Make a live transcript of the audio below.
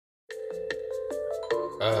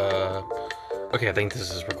Okay, I think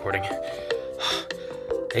this is recording.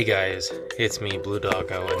 Hey guys, it's me, Blue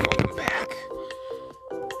Doggo, and welcome back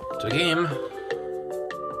to a game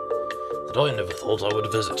that I never thought I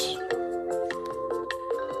would visit.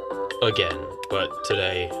 Again, but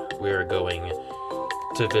today we are going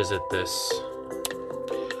to visit this.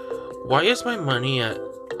 Why is my money at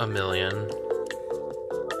 1,000,000?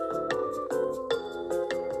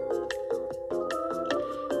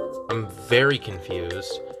 I'm very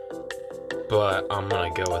confused, but I'm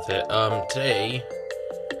gonna go with it. Today,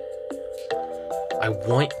 I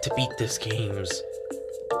want to beat this game's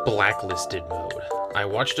Blacklisted mode. I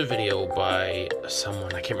watched a video by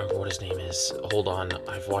someone, I can't remember what his name is. Hold on,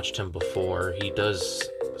 I've watched him before. He does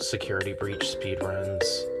security breach speedruns.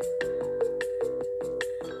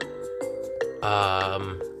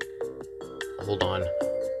 Hold on.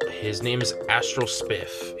 His name is Astral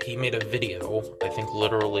Spiff. He made a video, I think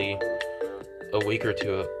literally a week or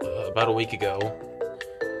two, about a week ago,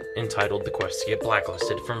 entitled The Quest to Get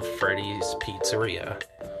Blacklisted from Freddy's Pizzeria.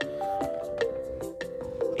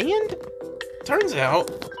 And turns out,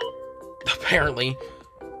 apparently,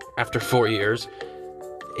 after 4 years,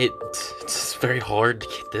 it's very hard to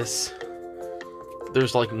get this.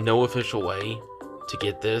 There's like no official way to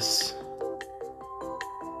get this.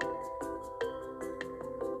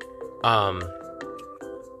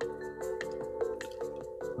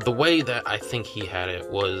 The way that I think he had it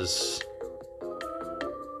was,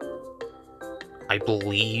 I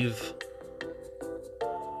believe,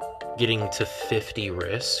 getting to 50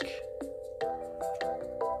 risk.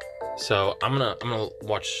 So I'm gonna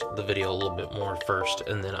watch the video a little bit more first,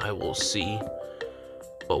 and then I will see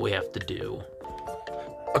what we have to do.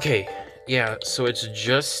 Okay, yeah, so it's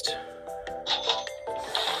just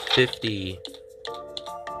 50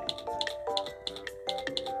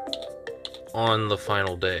 on the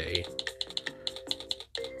final day.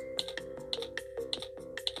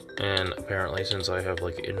 And apparently, since I have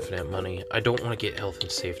like infinite money, I don't want to get health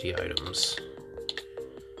and safety items.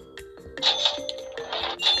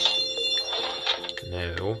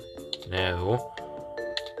 No. No.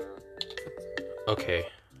 Okay.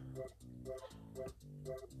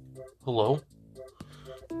 Hello?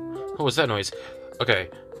 What was that noise? Okay.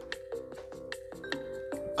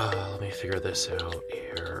 Let me figure this out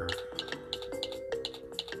here.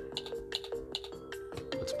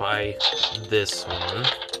 Let's buy this one.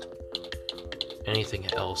 Anything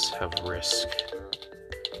else have risk?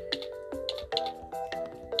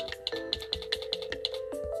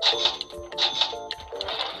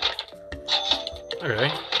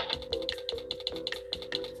 Okay.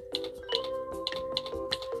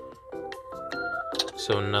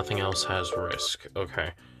 So nothing else has risk.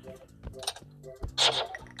 Okay.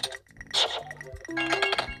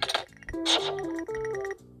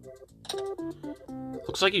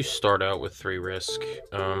 Looks like you start out with 3 risk.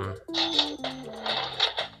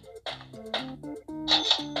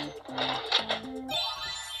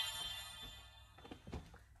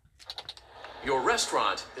 Your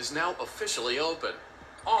restaurant is now officially open.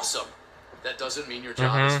 Awesome. That doesn't mean your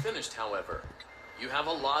job is finished, however. You have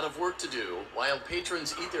a lot of work to do while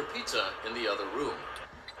patrons eat their pizza in the other room.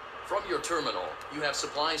 From your terminal, you have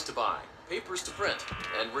supplies to buy, papers to print,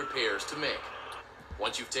 and repairs to make.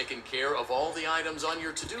 Once you've taken care of all the items on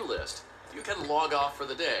your to-do list, you can log off for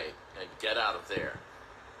the day and get out of there.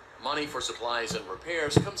 Money for supplies and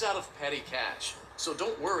repairs comes out of petty cash, so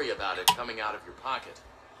don't worry about it coming out of your pocket.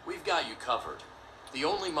 We've got you covered. The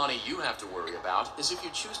only money you have to worry about is if you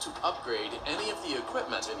choose to upgrade any of the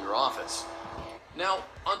equipment in your office. Now,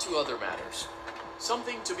 onto other matters.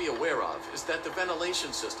 Something to be aware of is that the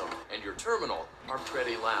ventilation system and your terminal are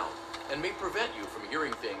pretty loud and may prevent you from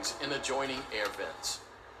hearing things in adjoining air vents.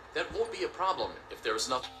 That won't be a problem if there's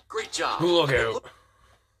enough. Great job. Look out.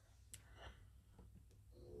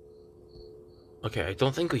 Okay, I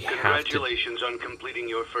don't think we have to. Congratulations on completing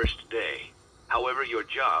your first day. However, your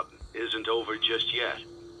job isn't over just yet.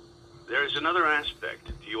 There is another aspect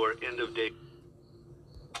to your end-of-day.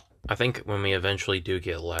 I think when we eventually do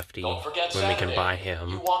get Lefty, when we can buy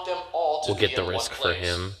him, we'll get the risk for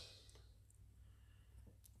him.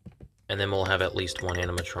 And then we'll have at least one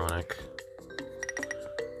animatronic.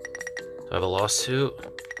 Do I have a lawsuit?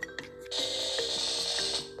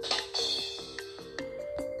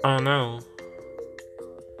 Oh no.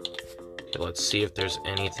 Okay, let's see if there's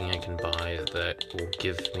anything I can buy that will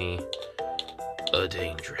give me a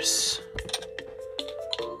dangerous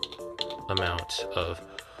amount of...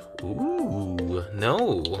 Ooh,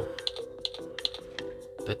 no.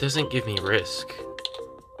 That doesn't give me risk.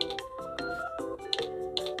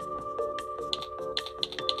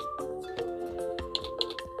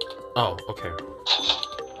 Oh, okay.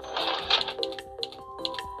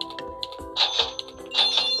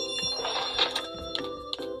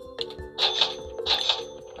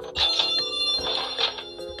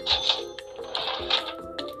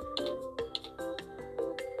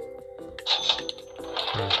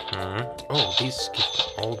 Oh, these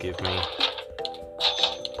all give me.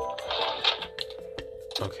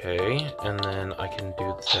 Okay, and then I can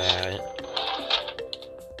do that.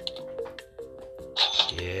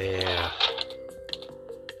 Yeah.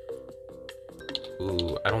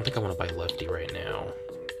 Ooh, I don't think I want to buy Lefty right now.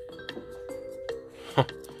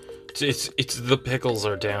 It's the pickles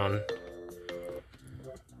are down.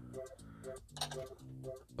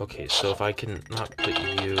 Okay, so if I can not put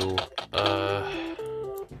you,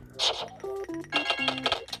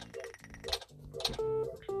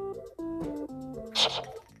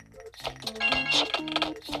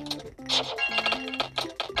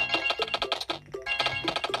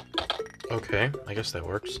 okay, I guess that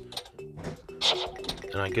works.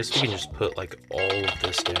 And I guess we can just put, like, all of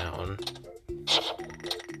this down.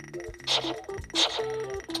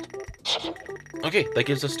 Okay, that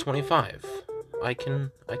gives us 25. I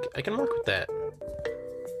can work with that.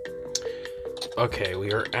 Okay,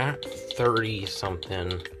 we are at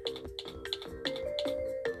 30-something.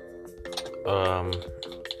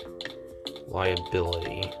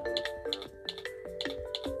 Liability.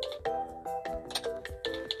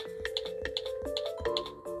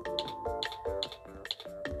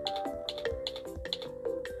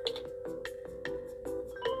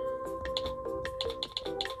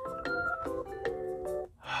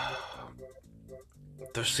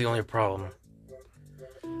 That's the only problem.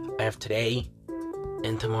 I have today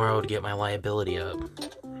and tomorrow to get my liability up.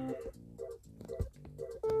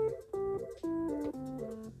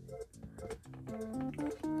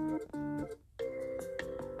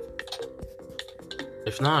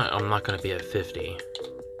 If not, I'm not going to be at 50.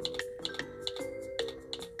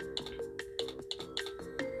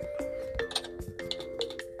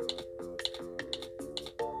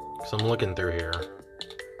 So I'm looking through here.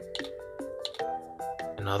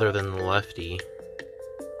 And other than the Lefty,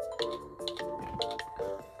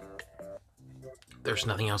 there's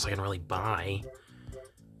nothing else I can really buy.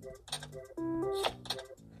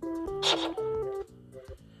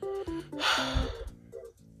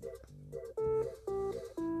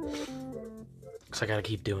 Because I gotta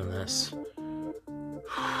keep doing this.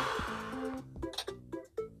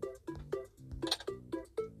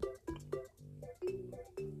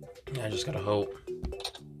 Yeah, I just gotta hope.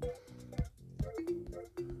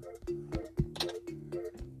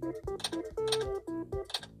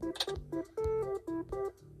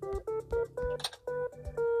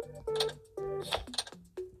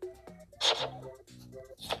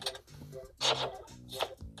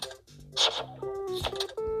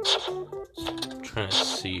 Trying to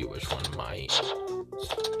see which one might.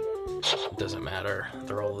 It doesn't matter.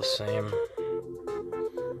 They're all the same.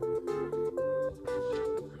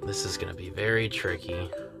 This is gonna be very tricky.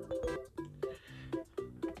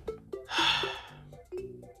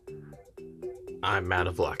 I'm out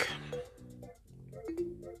of luck.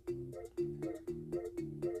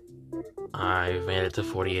 I've made it to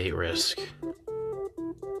 48 risk.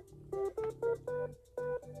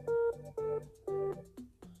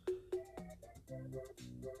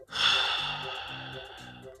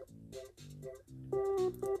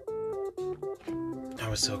 I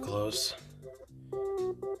was so close.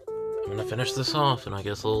 I'm gonna finish this off, and I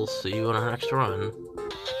guess I'll see you on our next run.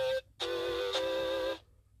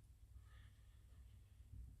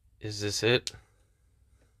 Is this it?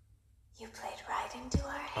 You played right into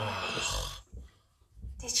our hands.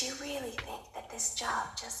 Did you really think that this job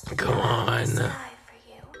just Come on. for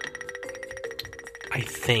you? I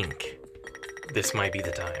think this might be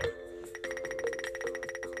the time.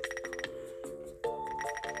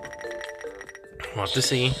 We'll have to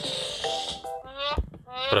see.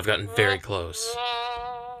 But I've gotten very close.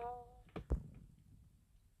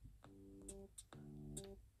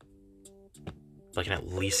 I can at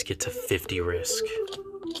least get to 50 risk.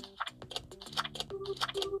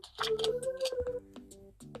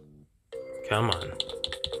 Come on.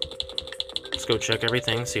 Let's go check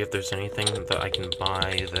everything, see if there's anything that I can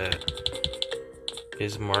buy that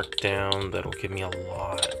is marked down that'll give me a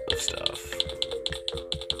lot of stuff.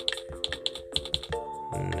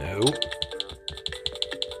 Nope.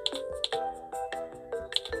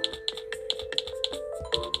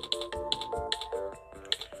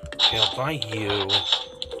 Okay, I'll buy you.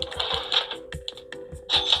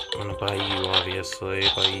 I'm gonna buy you, obviously.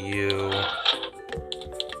 Buy you.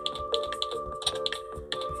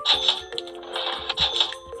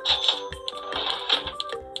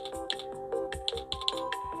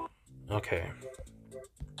 Okay.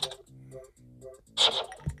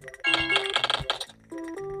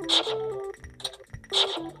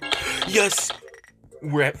 Yes!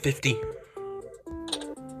 We're at 50.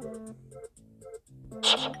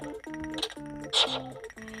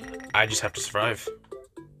 I just have to survive.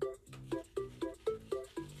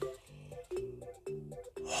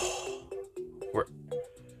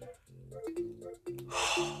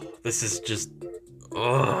 This is just...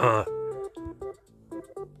 Ugh.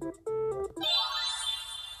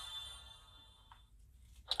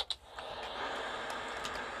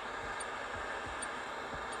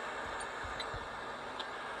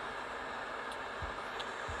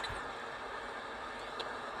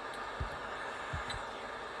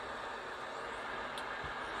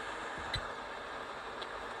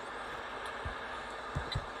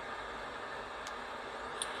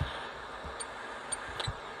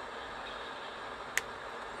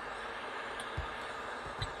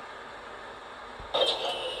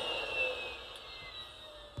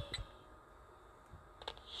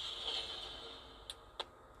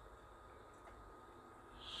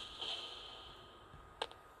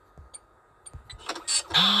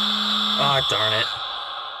 Ah, darn it.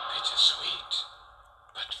 Bittersweet,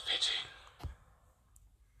 but fitting.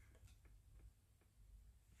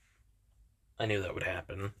 I knew that would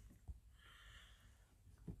happen.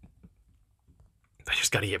 I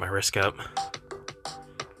just gotta get my risk up.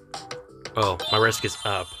 Oh, my risk is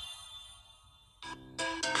up.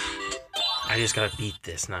 I just gotta beat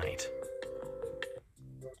this night.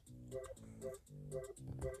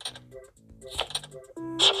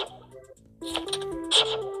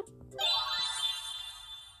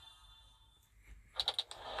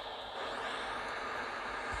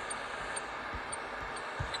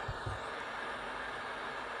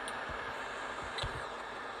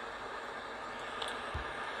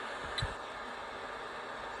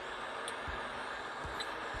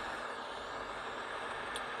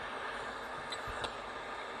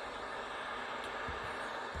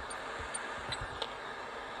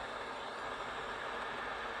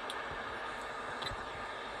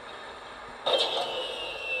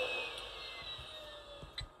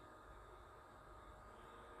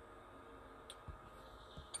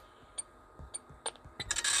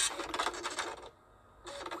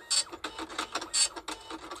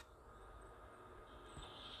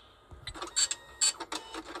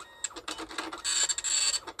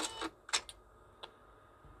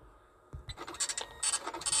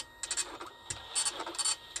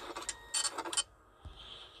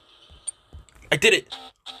 I did it!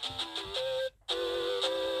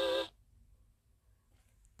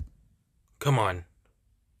 Come on.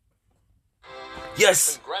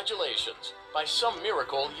 Yes! Congratulations. By some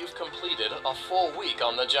miracle, you've completed a full week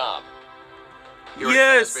on the job. Here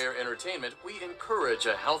Yes! at Fazbear Entertainment, we encourage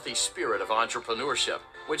a healthy spirit of entrepreneurship,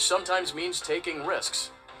 which sometimes means taking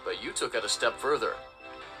risks. But you took it a step further.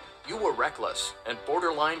 You were reckless and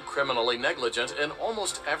borderline criminally negligent in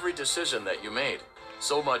almost every decision that you made.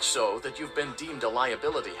 So much so that you've been deemed a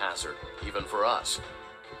liability hazard, even for us.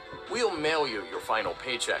 We'll mail you your final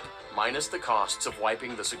paycheck, minus the costs of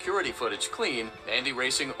wiping the security footage clean and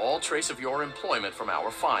erasing all trace of your employment from our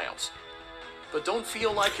files. But don't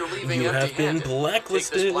feel like you're leaving You have been empty-handed.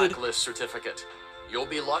 blacklisted. Take this blacklist certificate. You'll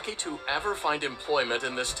be lucky to ever find employment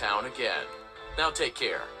in this town again. Now take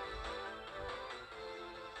care.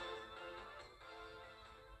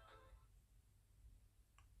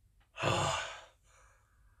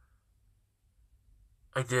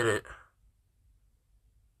 I did it.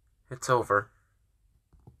 It's over.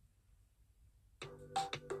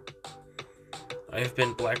 I have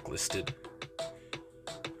been blacklisted.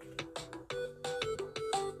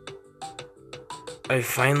 I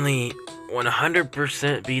finally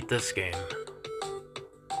 100% beat this game.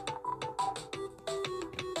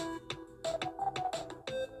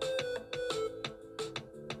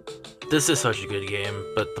 This is such a good game,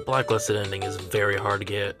 but the blacklisted ending is very hard to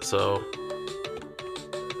get, so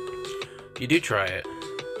if you do try it,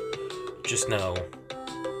 just know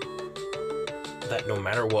that no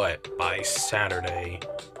matter what, by Saturday,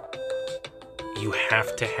 you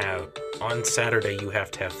have to have, on Saturday, you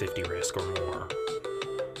have to have 50 risk or more.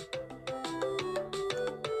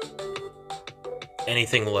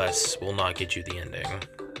 Anything less will not get you the ending.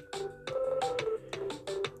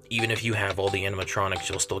 Even if you have all the animatronics,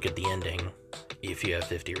 you'll still get the ending if you have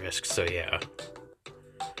 50 risks, so yeah.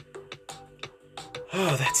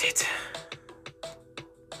 Oh, that's it.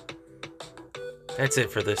 That's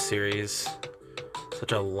it for this series.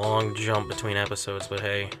 Such a long jump between episodes, but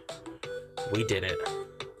hey, we did it.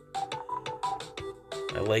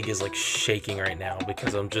 My leg is like shaking right now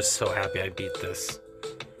because I'm just so happy I beat this.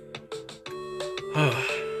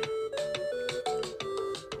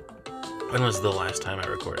 When was the last time I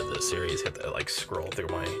recorded this series? Had to like scroll through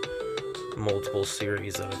my multiple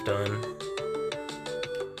series that I've done.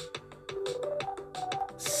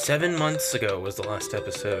 7 months ago was the last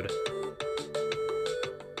episode.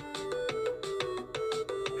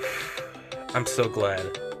 I'm so glad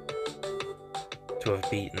to have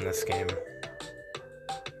beaten this game.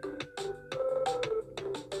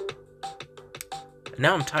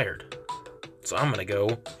 Now I'm tired, so I'm gonna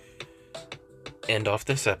go end off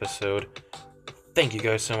this episode. Thank you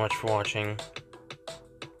guys so much for watching,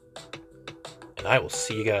 and I will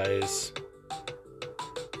see you guys.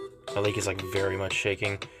 My leg is like very much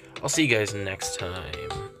shaking. I'll see you guys next time.